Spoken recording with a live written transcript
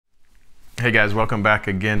Hey guys, welcome back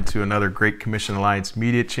again to another Great Commission Alliance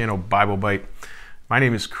media channel, Bible Byte. My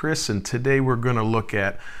name is Chris, and today we're going to look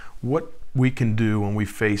at what we can do when we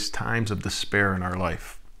face times of despair in our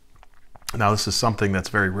life. Now, this is something that's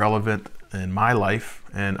very relevant in my life,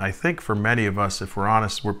 and I think for many of us, if we're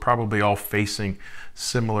honest, we're probably all facing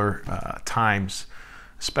similar times,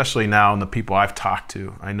 especially now in the people I've talked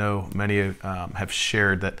to. I know many have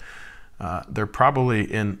shared that they're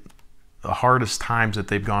probably in the hardest times that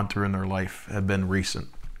they've gone through in their life have been recent.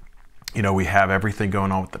 You know, we have everything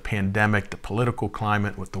going on with the pandemic, the political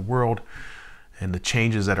climate with the world, and the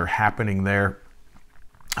changes that are happening there.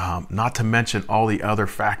 Not to mention all the other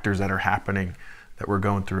factors that are happening that we're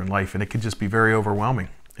going through in life. And it can just be very overwhelming.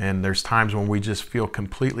 And there's times when we just feel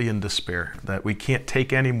completely in despair, that we can't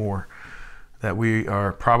take any more, that we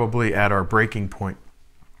are probably at our breaking point.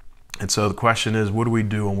 And so the question is, what do we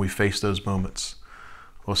do when we face those moments?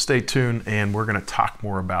 Well, stay tuned, and we're going to talk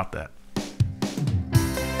more about that.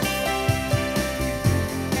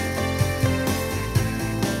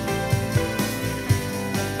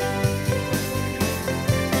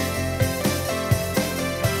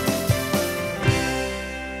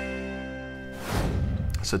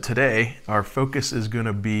 So today, our focus is going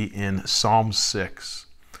to be in Psalm 6.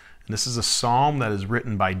 And this is a psalm that is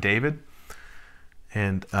written by David.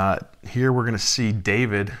 And here we're going to see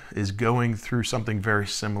David is going through something very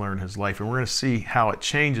similar in his life. And we're going to see how it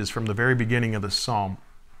changes from the very beginning of the psalm,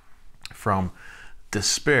 from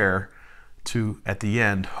despair to, at the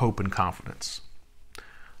end, hope and confidence.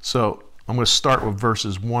 So I'm going to start with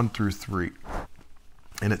verses 1 through 3.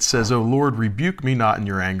 And it says, "O Lord, rebuke me not in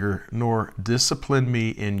your anger, nor discipline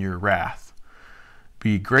me in your wrath.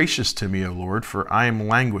 Be gracious to me, O Lord, for I am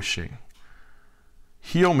languishing.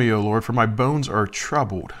 Heal me, O Lord, for my bones are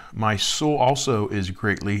troubled. My soul also is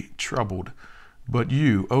greatly troubled. But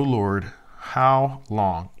you, O Lord, how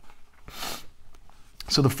long?"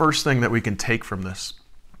 So the first thing that we can take from this,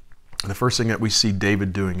 the first thing that we see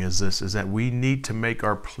David doing is this, is that we need to make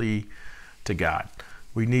our plea to God.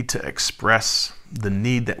 We need to express the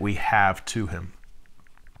need that we have to him.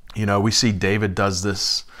 You know, we see David does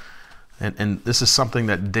this, and this is something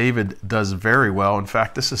that David does very well. In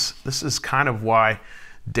fact, this is kind of why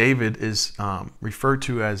David is referred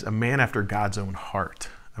to as a man after God's own heart.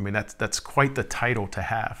 I mean, that's quite the title to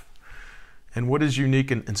have. And what is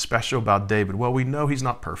unique and special about David? Well, we know he's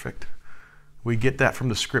not perfect. We get that from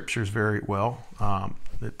the scriptures very well.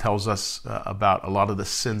 It tells us about a lot of the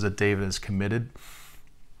sins that David has committed.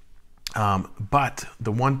 But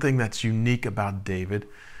the one thing that's unique about David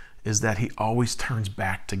is that he always turns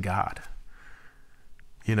back to God.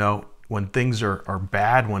 You know, when things are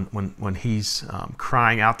bad, when he's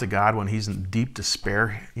crying out to God, when he's in deep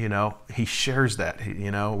despair, you know, he shares that.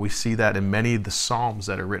 You know, we see that in many of the Psalms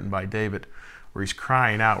that are written by David, where he's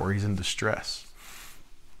crying out, where he's in distress.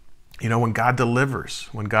 You know, when God delivers,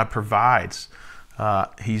 when God provides,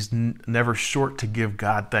 he's never short to give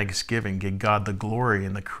God thanksgiving, give God the glory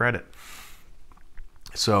and the credit.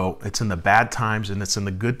 So it's in the bad times and it's in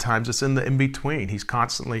the good times, it's in the in-between. He's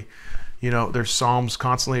constantly, you know, there's Psalms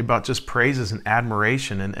constantly about just praises and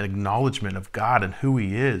admiration and acknowledgement of God and who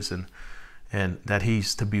he is, and that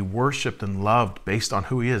he's to be worshiped and loved based on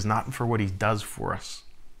who he is, not for what he does for us.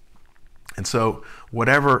 And so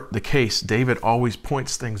whatever the case, David always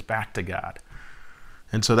points things back to God.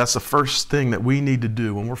 And so that's the first thing that we need to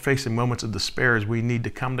do when we're facing moments of despair, is we need to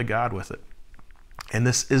come to God with it. And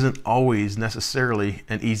this isn't always necessarily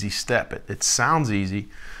an easy step. It sounds easy,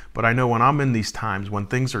 but I know when I'm in these times, when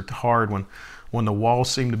things are hard, when the walls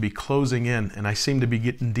seem to be closing in and I seem to be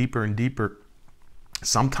getting deeper and deeper,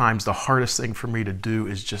 sometimes the hardest thing for me to do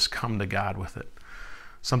is just come to God with it.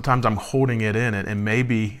 Sometimes I'm holding it in, and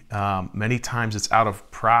maybe many times it's out of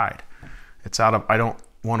pride. It's out of, I don't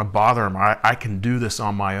want to bother him. I can do this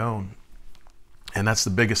on my own. And that's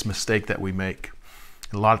the biggest mistake that we make.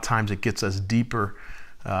 And a lot of times it gets us deeper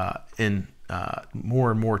in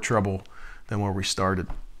more and more trouble than where we started.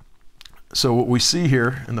 So what we see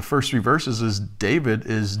here in the first 3 verses is David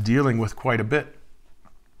is dealing with quite a bit.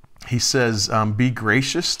 He says, "Be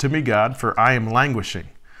gracious to me, God, for I am languishing."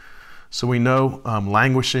 So we know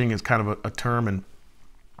languishing is kind of a term, and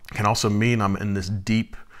can also mean I'm in this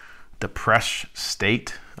deep depressed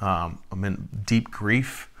state. I'm in deep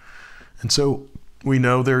grief. And so we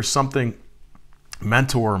know there's something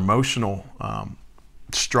mental or emotional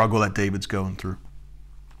struggle that David's going through.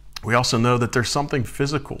 We also know that there's something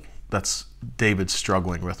physical that's David's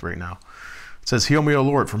struggling with right now. It says, "Heal me, O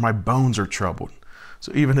Lord, for my bones are troubled."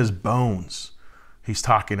 So even his bones, he's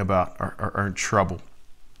talking about, are in trouble.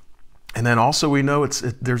 And then also we know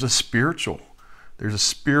there's a spiritual There's a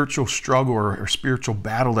spiritual struggle or spiritual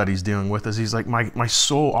battle that he's dealing with, as he's like, my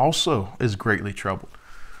soul also is greatly troubled.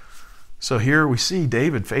 So here we see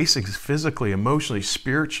David facing physically, emotionally,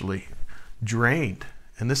 spiritually drained.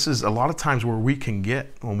 And this is a lot of times where we can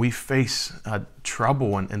get when we face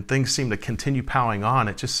trouble and things seem to continue piling on.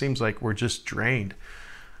 It just seems like we're just drained.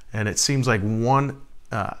 And it seems like one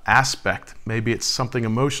aspect, maybe it's something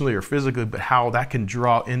emotionally or physically, but how that can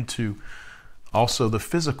draw into also the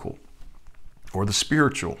physical or the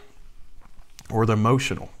spiritual or the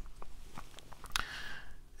emotional.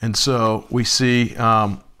 And so we see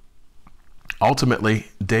ultimately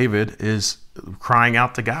David is crying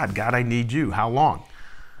out to God, God, I need you. How long?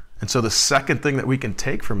 And so the second thing that we can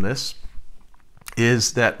take from this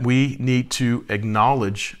is that we need to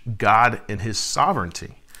acknowledge God in his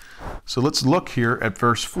sovereignty. So let's look here at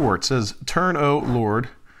verse 4. It says, turn, O Lord,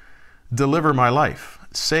 deliver my life.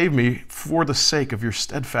 Save me for the sake of your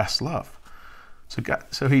steadfast love.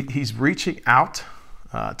 So he's reaching out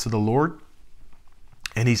to the Lord,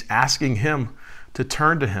 and he's asking him to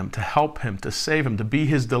turn to him, to help him, to save him, to be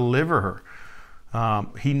his deliverer.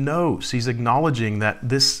 He knows, he's acknowledging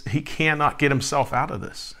that he cannot get himself out of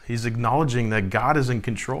this. He's acknowledging that God is in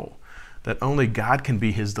control, that only God can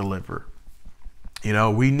be his deliverer. You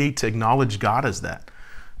know, we need to acknowledge God as that.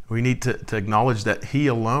 We need to acknowledge that he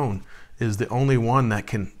alone is the only one that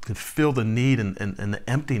can fill the need and the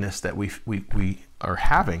emptiness that we are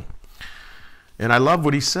having. And I love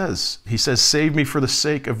what he says. He says, save me for the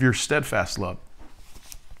sake of your steadfast love.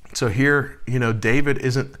 So here, you know, David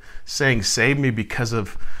isn't saying, save me because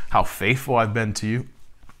of how faithful I've been to you,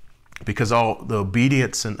 because all the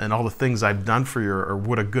obedience and all the things I've done for you, or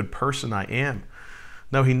what a good person I am.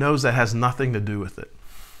 No, he knows that has nothing to do with it.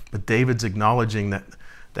 But David's acknowledging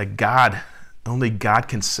that God, only God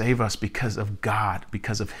can save us because of God,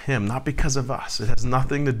 because of him, not because of us. It has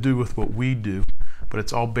nothing to do with what we do, but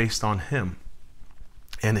it's all based on him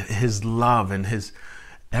and his love and his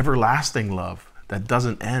everlasting love that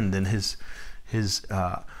doesn't end, and his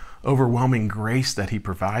overwhelming grace that he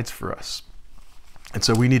provides for us. And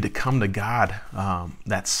so we need to come to God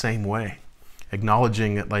that same way,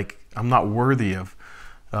 acknowledging that, like, I'm not worthy of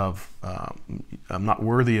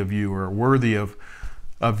you, or worthy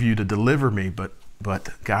of you to deliver me, but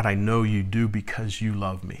God, I know you do, because you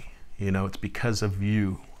love me. You know, it's because of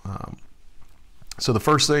you. So the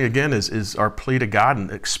first thing again is our plea to God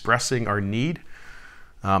and expressing our need.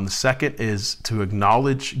 The second is to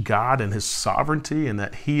acknowledge God and his sovereignty, and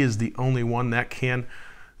that he is the only one that can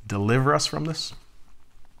deliver us from this.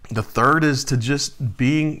 The third is to just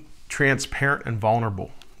being transparent and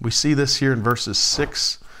vulnerable. We see this here in verses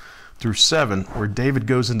 6 through 7, where David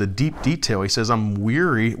goes into deep detail. He says, I'm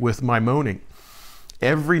weary with my moaning.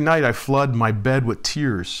 Every night I flood my bed with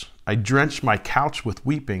tears. I drench my couch with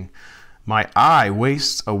weeping. My eye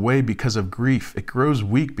wastes away because of grief. It grows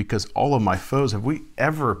weak because all of my foes. Have we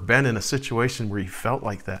ever been in a situation where you felt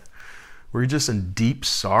like that? Where you're just in deep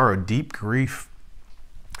sorrow, deep grief,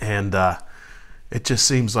 and it just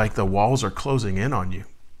seems like the walls are closing in on you.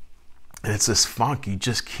 And it's this funk you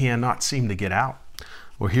just cannot seem to get out.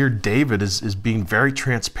 Well, here David is being very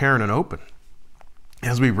transparent and open.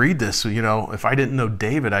 As we read this, you know, if I didn't know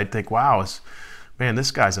David, I'd think, wow, man,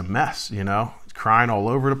 this guy's a mess, you know, he's crying all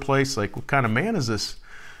over the place. Like, what kind of man is this?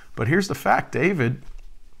 But here's the fact. David,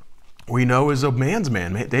 we know, is a man's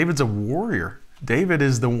man. David's a warrior. David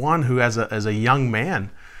is the one who, as a young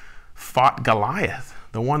man, fought Goliath,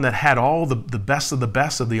 the one that had all the best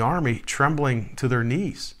of the army trembling to their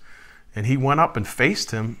knees. And he went up and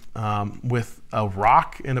faced him with a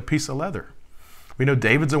rock and a piece of leather. We know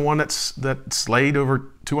David's the one that slayed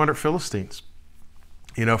over 200 Philistines,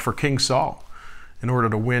 you know, for King Saul, in order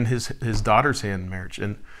to win his daughter's hand in marriage.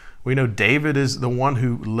 And we know David is the one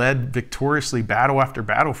who led victoriously battle after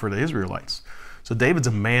battle for the Israelites. So David's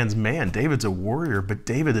a man's man. David's a warrior, but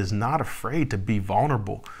David is not afraid to be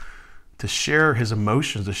vulnerable, to share his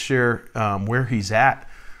emotions, to share where he's at.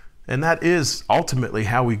 And that is ultimately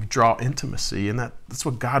how we draw intimacy, and that's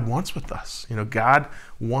what God wants with us. You know, God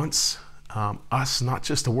wants us not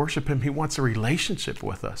just to worship him, he wants a relationship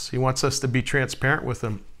with us. He wants us to be transparent with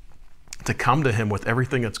him, to come to him with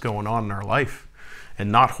everything that's going on in our life and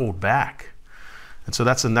not hold back. And so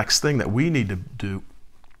that's the next thing that we need to do,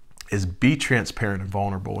 is be transparent and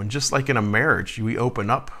vulnerable. And just like in a marriage, we open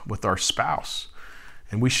up with our spouse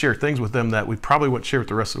and we share things with them that we probably wouldn't share with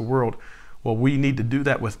the rest of the world. Well, we need to do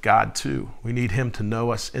that with God too. We need him to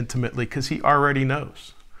know us intimately because he already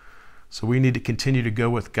knows. So we need to continue to go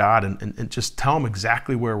with God and just tell him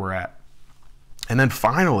exactly where we're at. And then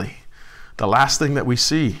finally, the last thing that we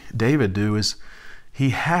see David do is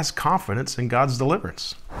he has confidence in God's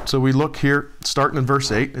deliverance. So we look here, starting in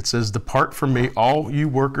verse 8, it says, "Depart from me, all you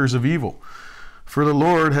workers of evil, for the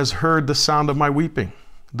Lord has heard the sound of my weeping.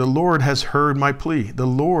 The Lord has heard my plea. The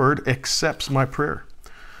Lord accepts my prayer.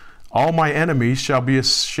 All my enemies shall be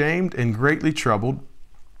ashamed and greatly troubled.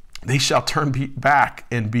 They shall turn back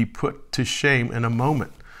and be put to shame in a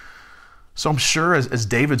moment." So I'm sure as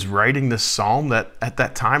David's writing this psalm, that at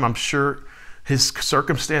that time, I'm sure his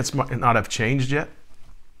circumstance might not have changed yet.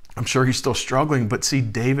 I'm sure he's still struggling, but see,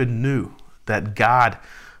 David knew that God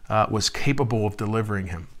was capable of delivering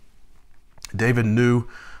him. David knew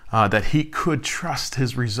that he could trust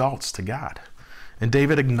his results to God. And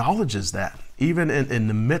David acknowledges that. Even in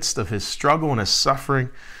the midst of his struggle and his suffering,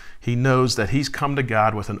 he knows that he's come to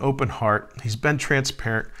God with an open heart. He's been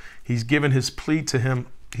transparent. He's given his plea to him.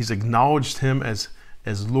 He's acknowledged him as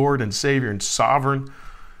Lord and Savior and sovereign,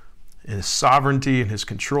 in his sovereignty and his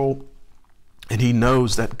control. And he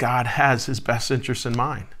knows that God has his best interests in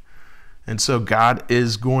mind. And so God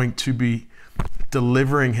is going to be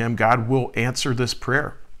delivering him. God will answer this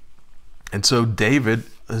prayer. And so David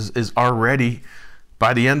is already,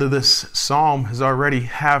 by the end of this psalm, has already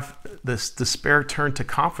have this despair turned to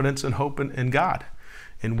confidence and hope in God.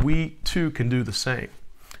 And we too can do the same.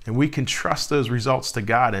 And we can trust those results to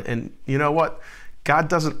God. And you know what? God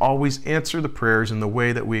doesn't always answer the prayers in the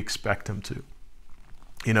way that we expect him to.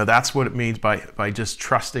 You know, that's what it means by just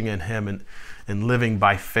trusting in him and living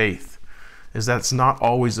by faith, is that it's not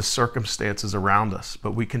always the circumstances around us,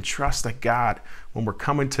 but we can trust that God, when we're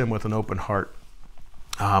coming to him with an open heart,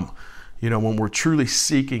 when we're truly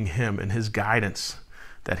seeking him and his guidance,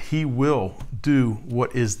 that he will do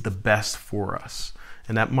what is the best for us.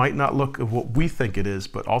 And that might not look of what we think it is,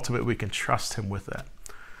 but ultimately we can trust him with that.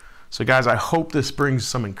 So guys, I hope this brings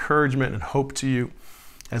some encouragement and hope to you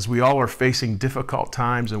as we all are facing difficult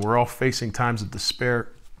times and we're all facing times of despair.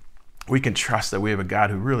 We can trust that we have a God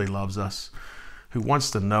who really loves us, who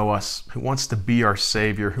wants to know us, who wants to be our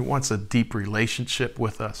Savior, who wants a deep relationship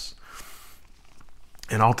with us.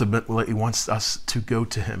 And ultimately, he wants us to go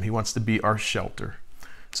to him. He wants to be our shelter.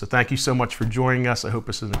 So thank you so much for joining us. I hope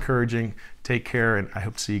this is encouraging. Take care, and I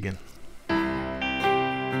hope to see you again.